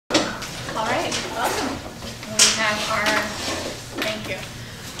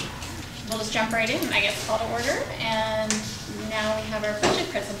jump right in, I guess, call to order. And now we have our budget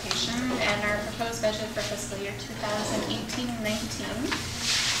presentation and our proposed budget for fiscal year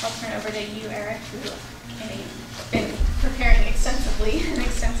 2018-19. I'll turn over to you, Eric, who you've been preparing extensively and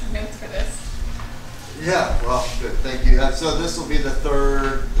extensive notes for this. Yeah, well, good, thank you. So this will be the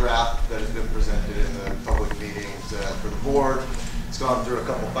third draft that has been presented in the public meetings for the board. It's gone through a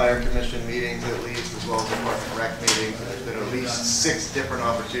couple fire commission meetings at least, as well as department rec meetings. And there's been at least 6 different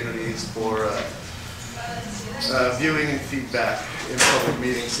opportunities for viewing and feedback in public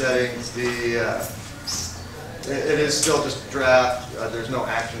meeting settings. It is still just a draft. There's no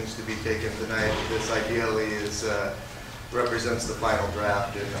actions to be taken tonight. This ideally represents the final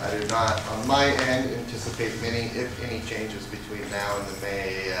draft, and I do not, on my end, anticipate many, if any, changes between now and the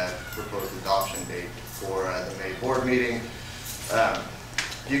May proposed adoption date for the May board meeting.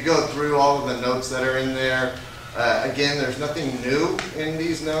 You go through all of the notes that are in there. Again, there's nothing new in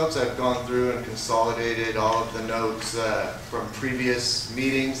these notes. I've gone through and consolidated all of the notes from previous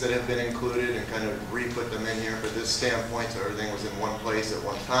meetings that have been included and kind of re-put them in here for this standpoint, so everything was in one place at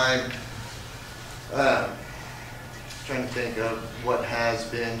one time. Trying to think of what has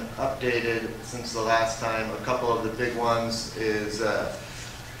been updated since the last time. A couple of the big ones is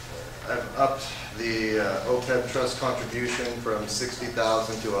I've upped the OPEB trust contribution from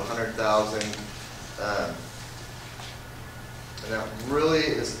 $60,000 to $100,000. And that really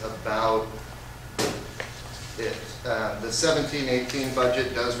is about it. The 17-18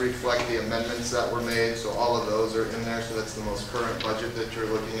 budget does reflect the amendments that were made, so all of those are in there, so that's the most current budget that you're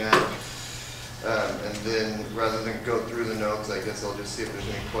looking at. And then rather than go through the notes, I guess I'll just see if there's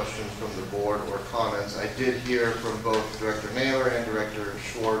any questions from the board or comments. I did hear from both Director Naylor and Director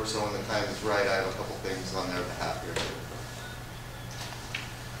Schwartz, so when the time is right, I have a couple things on their behalf here.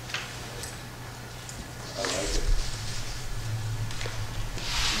 I like it.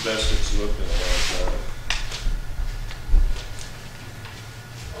 The best it's looked in a long time.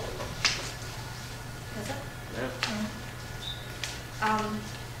 Is it? Yeah.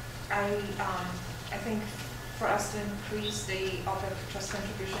 I think for us to increase the OPEB trust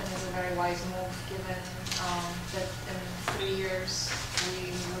contribution is a very wise move, given that in 3 years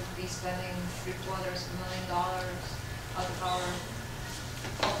we would be spending $750,000 out of our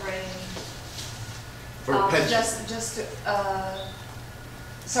operating. For pension.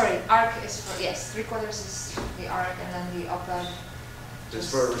 Sorry, ARC is for, yes, 3/4 is the ARC, and then the OPEB. Just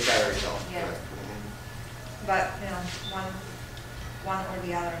for retiree health. Yeah. Right. But, you know, one or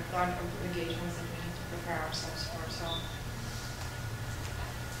the other, there are obligations that we need to prepare ourselves for, so.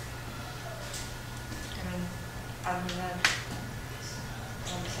 I mean, other than that, it's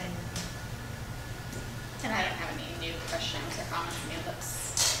all the same. And I don't have any new questions or comments. I mean, it looks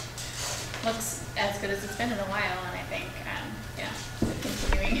as good as it's been in a while, and I think, yeah, it's a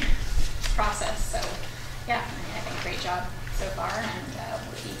continuing process. So, yeah, I mean, I think great job so far, and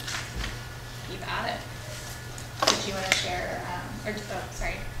we'll keep at it. Did you want to share,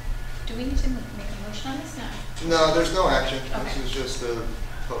 sorry, do we need to make a motion on this? No. No, there's no action. Okay. This is just a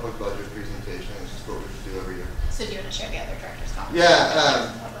public budget presentation. This is what we do every year. So do you want to share the other director's comments? Yeah,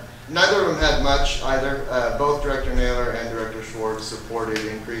 neither of them had much either. Both Director Naylor and Director Schwartz supported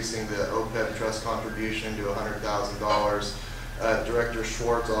increasing the OPEB trust contribution to $100,000. Director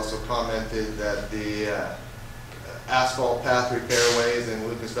Schwartz also commented that the asphalt path repairways in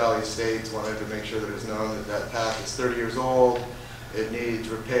Lucas Valley Estates wanted to make sure that it was known that that path is 30 years old. It needs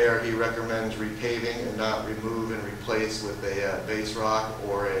repair. He recommends repaving and not remove and replace with a base rock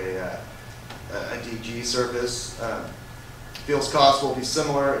or a DG surface. Feels costs will be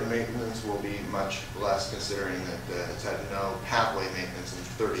similar and maintenance will be much less, considering that it's had no pathway maintenance in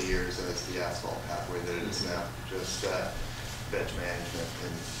 30 years as the asphalt pathway that it is now. Just veg management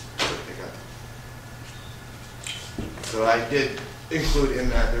and pickup. So I did include in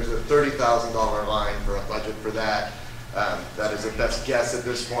that there's a $30,000 line for a budget for that. That is a best guess at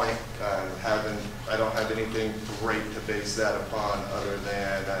this point. I don't have anything great to base that upon other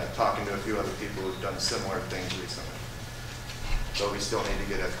than talking to a few other people who've done similar things recently. So we still need to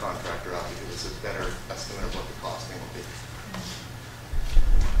get a contractor out to give us a better estimate of what the costing will be.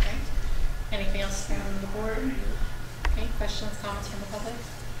 Okay. Anything else from the board? Okay, questions, comments from the public?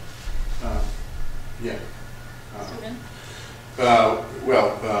 Yeah. Stephen?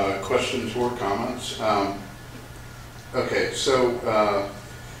 Questions or comments? Okay, so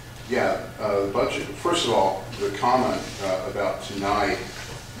the budget. First of all, the comment about tonight.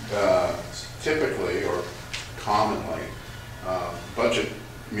 Typically or commonly, budget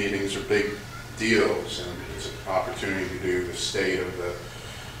meetings are big deals, and it's an opportunity to do the state of the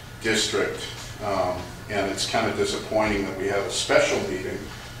district. And it's kind of disappointing that we have a special meeting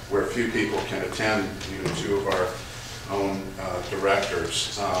where few people can attend, even two of our own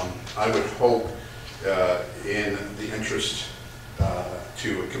directors. I would hope, in the interest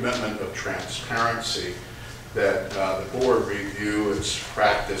to a commitment of transparency, that the board review its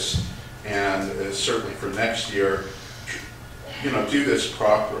practice and certainly for next year, do this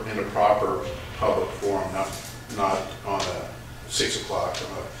in a proper public forum, not on a 6 o'clock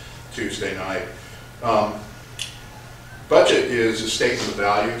on a Tuesday night. Budget is a statement of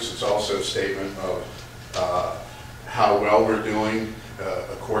values. It's also a statement of how well we're doing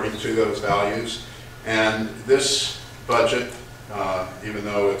according to those values. And this budget, even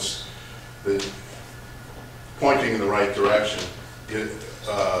though it's pointing in the right direction, it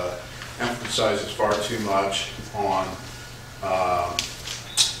emphasizes far too much on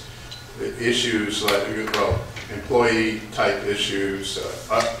issues like, employee type issues,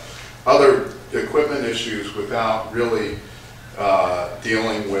 other equipment issues, without really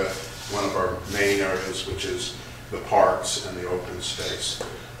dealing with one of our main areas, which is the parks and the open space.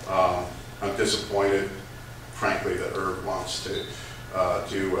 I'm disappointed, frankly, that Irv wants to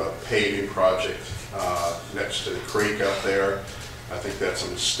do a paving project next to the creek up there. I think that's a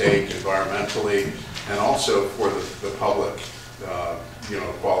mistake environmentally, and also for the public,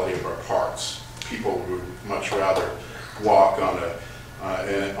 quality of our parks. People would much rather walk on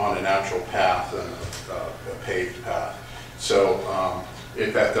a natural path than a paved path. So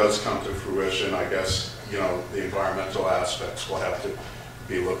if that does come to fruition, I guess the environmental aspects will have to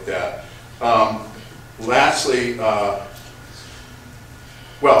be looked at. Lastly,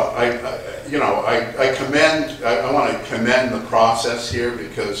 well, I want to commend the process here,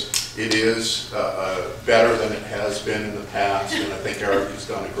 because it is better than it has been in the past, and I think Eric has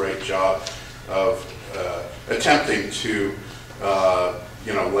done a great job of attempting to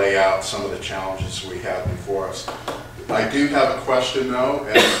lay out some of the challenges we have before us. I do have a question though,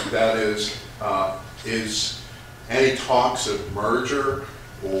 and that is any talks of merger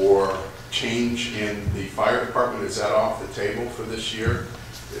or change in the fire department, is that off the table for this year?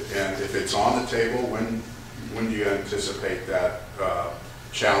 And if it's on the table, when do you anticipate that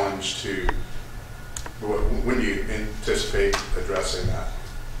challenge to, when do you anticipate addressing that?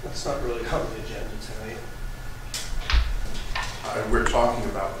 That's not really on the agenda tonight. We're talking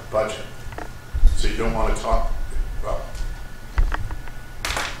about the budget, so you don't want to talk, well,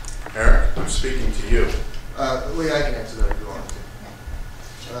 Eric, I'm speaking to you. Lee, I can answer that if you want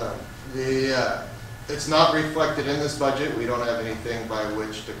to. It's not reflected in this budget. We don't have anything by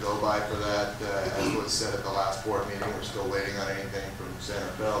which to go by for that. As was said at the last board meeting, we're still waiting on anything from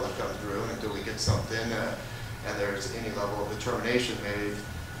Santa Fe that comes through, and until we get something and there's any level of determination made,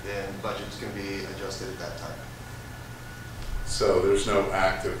 then budgets can be adjusted at that time. So there's no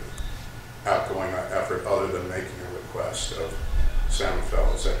active outgoing effort other than making a request of Santa Fe,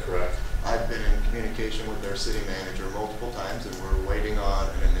 is that correct? I've been in communication with their city manager multiple times, and we're waiting on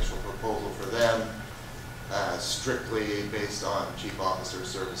an initial proposal for them, strictly based on chief officer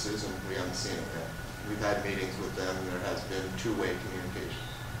services, and we haven't seen it yet. We've had meetings with them, and there has been two-way communication.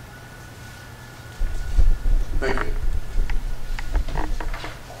 Thank you.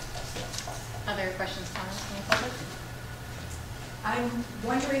 Other questions, comments from the public? I'm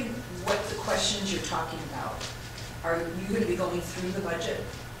wondering what the questions you're talking about. Are you going to be going through the budget?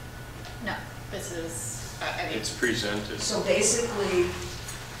 No, this is, It's presented. So basically,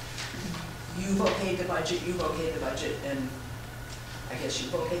 you've okayed the budget, and I guess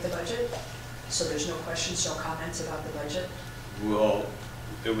you've okayed the budget? So there's no questions, no comments about the budget? Well,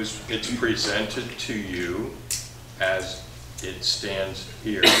 it's presented to you as it stands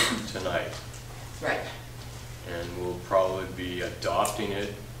here tonight. Right. And we'll probably be adopting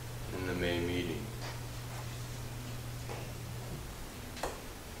it in the May meeting.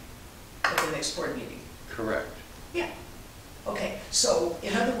 At the next board meeting? Correct. Yeah. Okay, so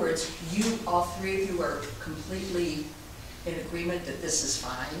in other words, all three of you are completely in agreement that this is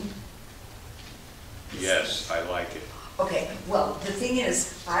fine? Yes, I like it. Okay, well, the thing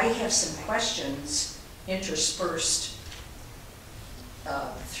is, I have some questions interspersed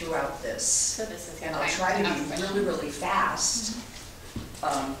throughout this. so this is. And I'll try to be questions. really, really fast.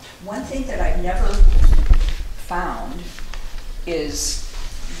 One thing that I've never found is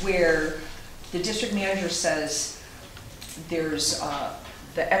where the district manager says there's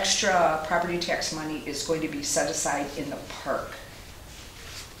the extra property tax money is going to be set aside in the park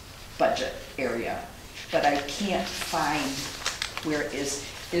budget area, but I can't find where is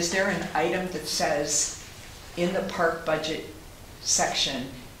there an item that says in the park budget section,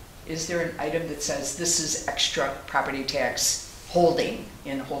 is there an item that says this is extra property tax holding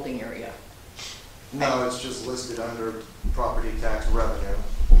in holding area? No, it's just listed under property tax revenue.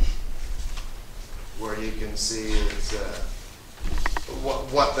 where you can see it's,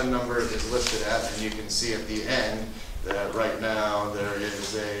 what the number is listed at, and you can see at the end that right now there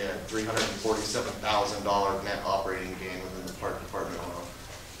is a $347,000 net operating gain within the park department alone.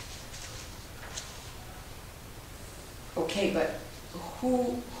 Okay, but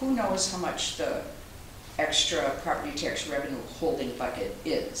who knows how much the extra property tax revenue holding bucket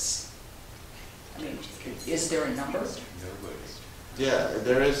is? I mean, is there a number? Nobody. Yeah,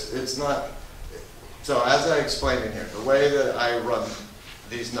 there is, it's not, so as I explained in here, the way that I run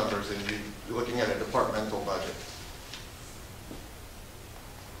these numbers, and you're looking at a departmental budget.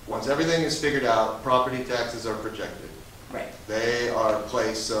 Once everything is figured out, property taxes are projected. Right. They are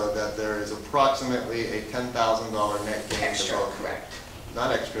placed so that there is approximately a $10,000 net gain to Extra, both. correct.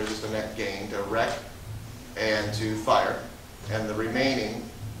 Not extra, just a net gain to rec and to fire, and the remaining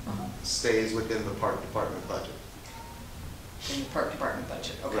Uh-huh. stays within the park department budget. In the park department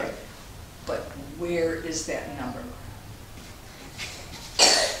budget, okay. Right. But where is that number?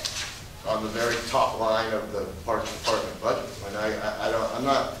 On the very top line of the park department budget. And I'm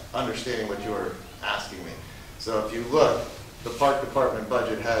not understanding what you're asking me. So if you look, the park department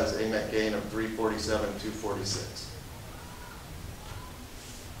budget has a net gain of $347,246.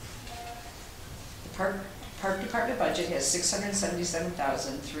 The park department budget has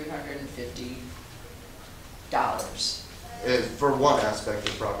 $677,350. For one aspect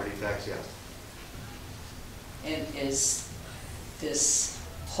of property tax, yes. And is this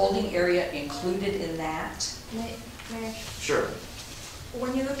holding area included in that? May I? Sure.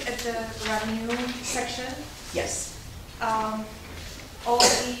 When you look at the revenue section, Yes. all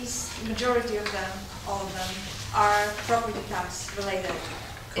these, majority of them, all of them, are property tax related.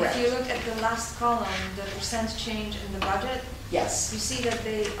 Correct. If you look at the last column, the percent change in the budget, Yes. you see that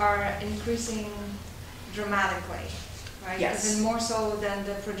they are increasing dramatically, right? Yes. Even more so than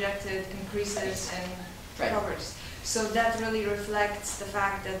the projected increases in Right. properties. So that really reflects the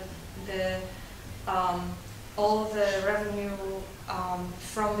fact that all the revenue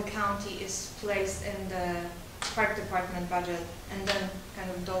from the county is placed in the park department budget and then kind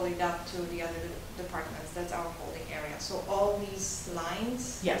of dollied up to the other departments. That's our holding area. So all these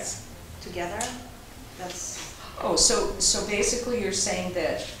lines Yes. together, that's, Oh, so basically you're saying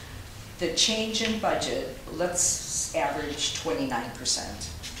that the change in budget, let's average 29%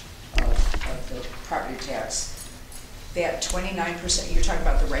 of the property tax. That 29%, you're talking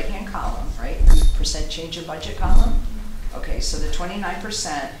about the right-hand column, right? Percent change in budget column? Okay, so the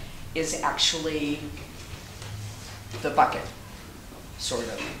 29% is actually the bucket, sort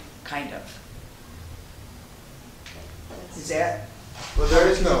of, kind of. Is that? Well, there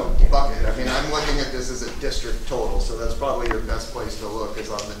is no bucket. I mean, I'm looking at this as a district total, so that's probably your best place to look is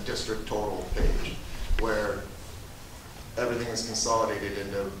on the district total page, where everything is consolidated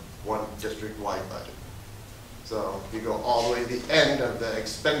into one district-wide budget. So if you go all the way to the end of the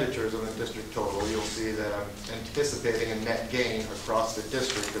expenditures on the district total, you'll see that I'm anticipating a net gain across the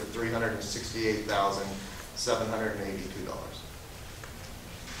district of $368,782.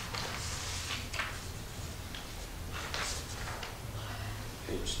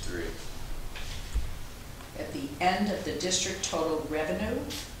 Page 3. At the end of the district total revenue,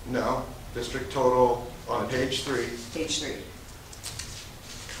 No, district total on page 3. page 3.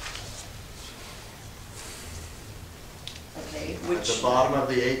 Okay, At which? the bottom of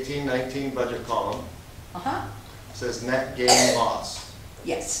the 18-19 budget column, Uh-huh, says net gain loss.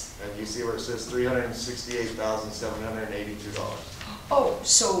 yes. And you see where it says $368,782. Oh,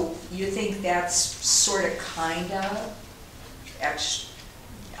 so you think that's sort of, kind of,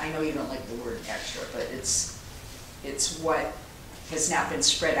 I know you don't like the word extra, but it's what has not been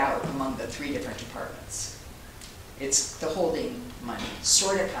spread out among the 3 different departments. It's the holding money,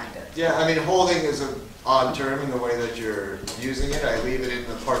 sort of, kind of. Yeah, I mean, holding is an odd term in the way that you're using it. I leave it in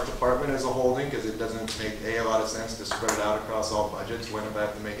the park department as a holding because it doesn't make a lot of sense to spread it out across all budgets. When if I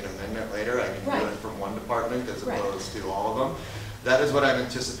have to make an amendment later, I can Right. do it from one department as Right. opposed to all of them. That is what I'm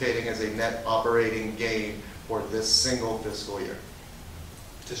anticipating as a net operating gain for this single fiscal year,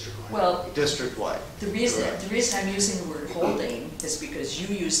 District-wide. Well, district-wide. the reason Correct. I'm using the word holding is because you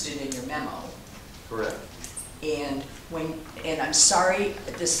used it in your memo. Correct. And I'm sorry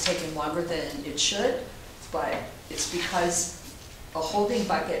this is taking longer than it should, but it's because a holding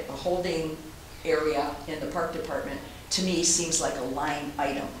bucket, a holding area in the park department, to me seems like a line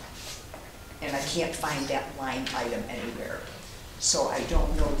item. And I can't find that line item anywhere. So I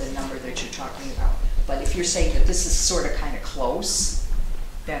don't know the number that you're talking about. But if you're saying that this is sort of kind of close,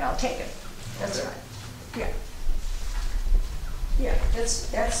 then I'll take it. That's Okay. fine. Yeah. Yeah, that's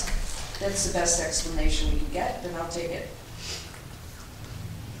the best explanation we can get, then I'll take it.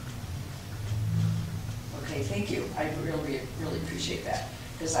 Okay, thank you. I really, really appreciate that,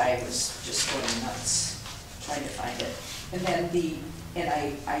 because I was just going nuts trying to find it. And then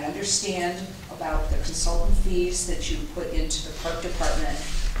I understand about the consultant fees that you put into the park department,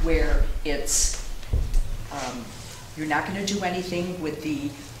 where it's, you're not gonna do anything with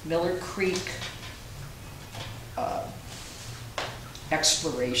the Miller Creek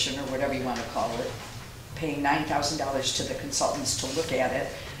exploration, or whatever you wanna call it, paying $9,000 to the consultants to look at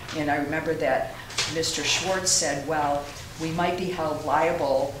it. And I remember that Mr. Schwartz said, well, we might be held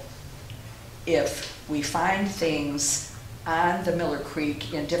liable if we find things on the Miller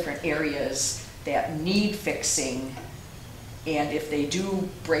Creek in different areas that need fixing, and if they do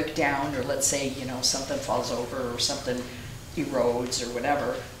break down, or let's say, you know, something falls over or something erodes or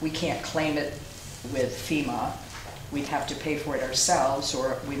whatever, we can't claim it with FEMA. We'd have to pay for it ourselves,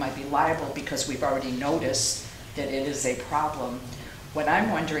 or we might be liable because we've already noticed that it is a problem. What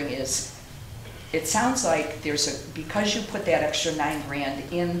I'm wondering is, it sounds like because you put that extra $9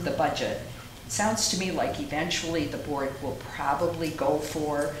 grand in the budget, it sounds to me like eventually the board will probably go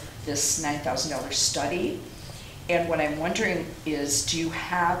for this $9,000 study. And what I'm wondering is, do you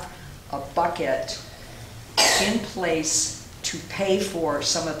have a bucket in place to pay for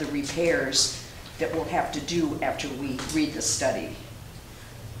some of the repairs that we'll have to do after we read the study?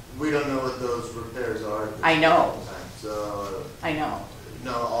 We don't know what those repairs are. I know. So, I know.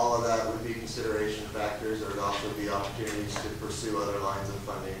 no, all of that would be consideration factors. There would also be opportunities to pursue other lines of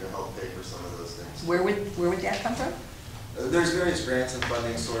funding to help pay for some of those things. Where would that come from? Theres various grants and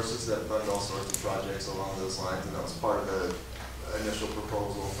funding sources that fund all sorts of projects along those lines, and that was part of the initial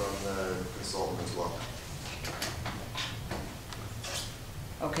proposal from the consultant as well.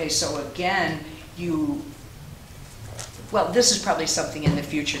 Okay, so again, well, this is probably something in the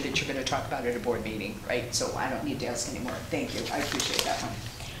future that you're going to talk about at a board meeting, right? So I don't need to ask anymore. Thank you, I appreciate that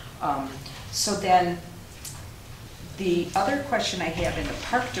one. So then, the other question I have in the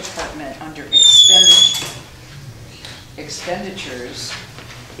park department under expenditures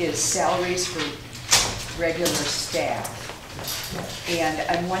is salaries for regular staff. And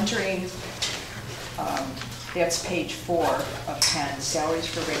I'm wondering, that's page 4 of 10, salaries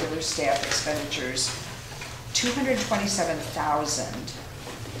for regular staff expenditures, $227,000.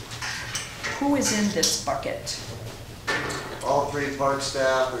 Who is in this bucket? All 3 park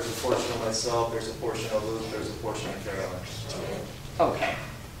staff, there's a portion of myself, there's a portion of Luke, there's a portion of Carolyn. Okay,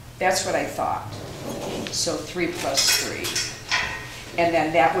 that's what I thought. So 3 plus 3. And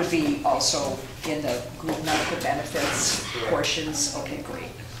then that would be also in the group medical benefits portions? Okay,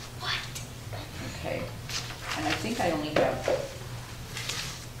 great. Okay, and I think I only have,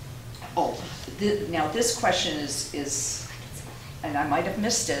 now this question is, and I might have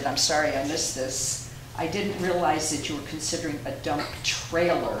missed it, I'm sorry I missed this. I didn't realize that you were considering a dump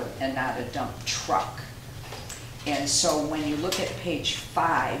trailer and not a dump truck. And so when you look at page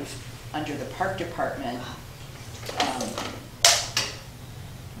 5, under the park department,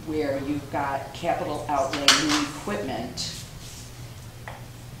 where you've got capital outlay new equipment,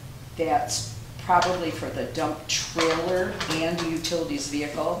 that's probably for the dump trailer and the utilities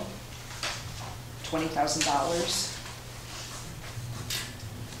vehicle, $20,000.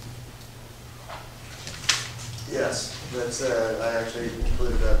 Yes, that's, I actually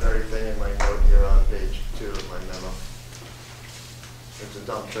included that very thing in my note here on page 2 of my memo. There's a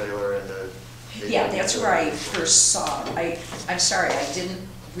dump trailer and a... Yeah, that's where I first saw. I'm sorry, I didn't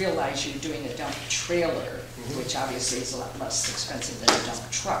realize you were doing a dump trailer, which obviously is a lot less expensive than a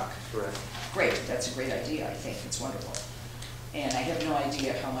dump truck. Correct. Great, that's a great idea, I think, it's wonderful. And I have no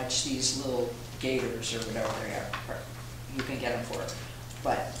idea how much these little gators or whatever they are, you can get them for.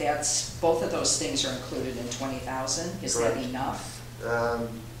 But that's, both of those things are included in 20,000, is that Correct. enough?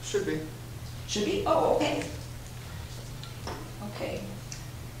 Should be. Should be, oh, okay. Okay,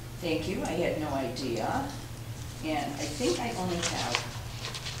 thank you, I had no idea. And I think I only have,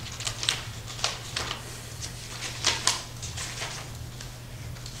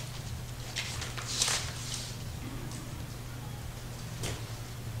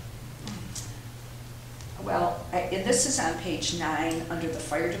 well, and this is on page 9 under the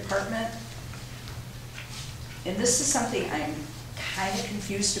fire department. And this is something I'm kind of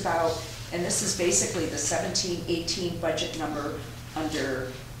confused about, and this is basically the 17-18 budget number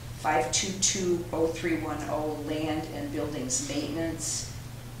under 5220310, land and buildings maintenance,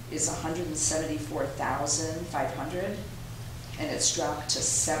 is $174,500, and it's dropped to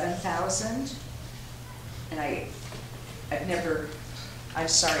 $7,000. And I'm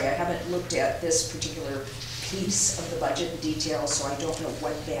sorry, I haven't looked at this particular piece of the budget in detail, so I don't know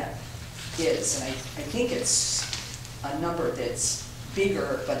what that is. And I think it's a number that's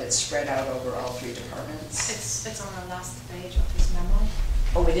bigger, but it's spread out over all three departments? It's on the last page of his memo.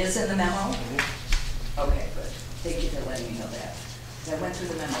 Oh, it is in the memo? Mhm. Okay, good. Thank you for letting me know that. 'Cause I went through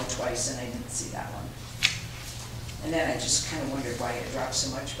the memo twice and I didn't see that one. And then I just kind of wondered why it dropped so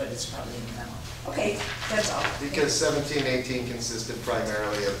much, but it's probably in the memo. Okay, that's all. Because 17-18 consisted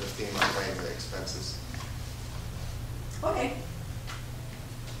primarily of the FEMA claim expenses. Okay.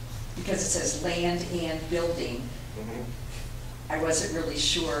 Because it says land and building, Mhm. I wasn't really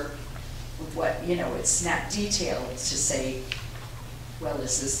sure with what, you know, it's not detailed to say, well,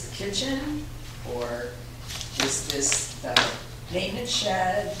 is this the kitchen? Or is this the maintenance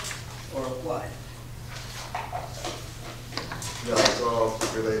shed? Or what? No, it's all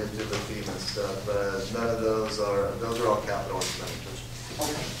related to the FEMA stuff. None of those are all capital expenditures.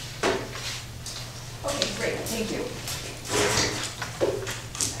 Okay. Okay, great, thank you.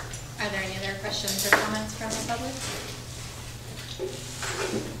 Are there any other questions or comments from the public?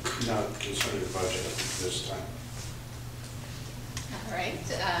 Not concerning the budget at this time. All right,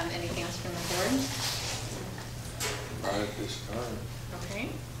 anything else from the board? Not at this time. Okay,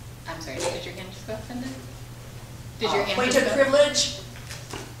 I'm sorry, did your hand just go up, Linda? Did your hand Point just of go? privilege?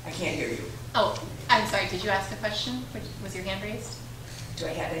 I can't hear you. Oh, I'm sorry, did you ask a question? Was your hand raised? Do I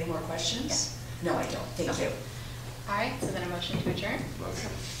have any more questions? No, I don't, thank you. All right, so then a motion to adjourn.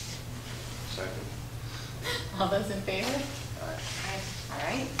 Motion. Second. All those in favor? Aye. All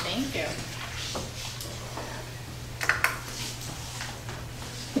right, thank you.